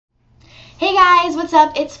guys, what's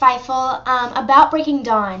up? It's Fivel. About Breaking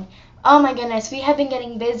Dawn. Oh my goodness, we have been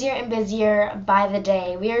getting busier and busier by the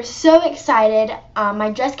day. We are so excited. My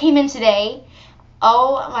dress came in today.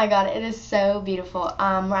 Oh my god, it is so beautiful.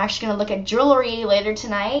 We're actually going to look at jewelry later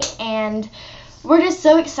tonight, and we're just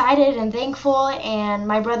so excited and thankful, and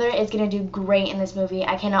my brother is going to do great in this movie.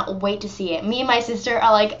 I cannot wait to see it. Me and my sister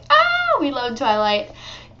are like, we love Twilight.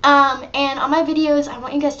 And on my videos, I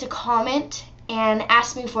want you guys to comment and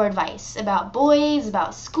ask me for advice about boys,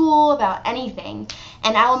 about school, about anything.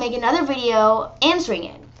 And I will make another video answering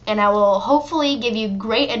it. And I will hopefully give you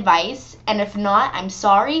great advice. And if not, I'm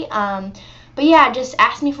sorry. But yeah, just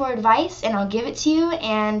ask me for advice and I'll give it to you.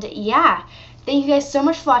 And yeah, thank you guys so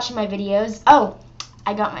much for watching my videos. Oh,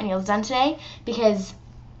 I got my nails done today because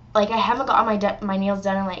I haven't got my nails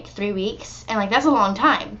done in like 3 weeks. And that's a long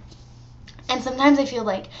time. And sometimes I feel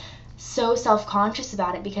so self-conscious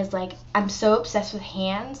about it because I'm so obsessed with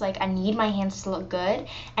hands. I need my hands to look good,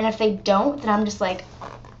 and if they don't, then I'm just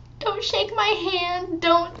don't shake my hand,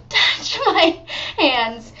 don't touch my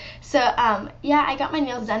hands. So yeah, I got my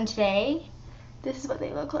nails done today. This is what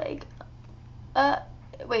they look like.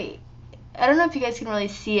 Wait, I don't know if you guys can really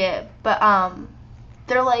see it, but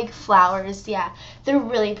they're like flowers. Yeah, they're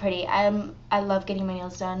really pretty. I love getting my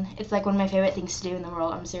nails done. It's one of my favorite things to do in the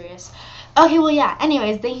world. I'm serious. Okay, well, yeah,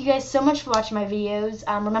 anyways, thank you guys so much for watching my videos.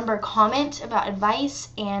 Remember, comment about advice,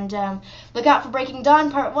 and look out for Breaking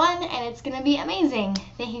Dawn Part 1, and it's going to be amazing.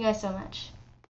 Thank you guys so much.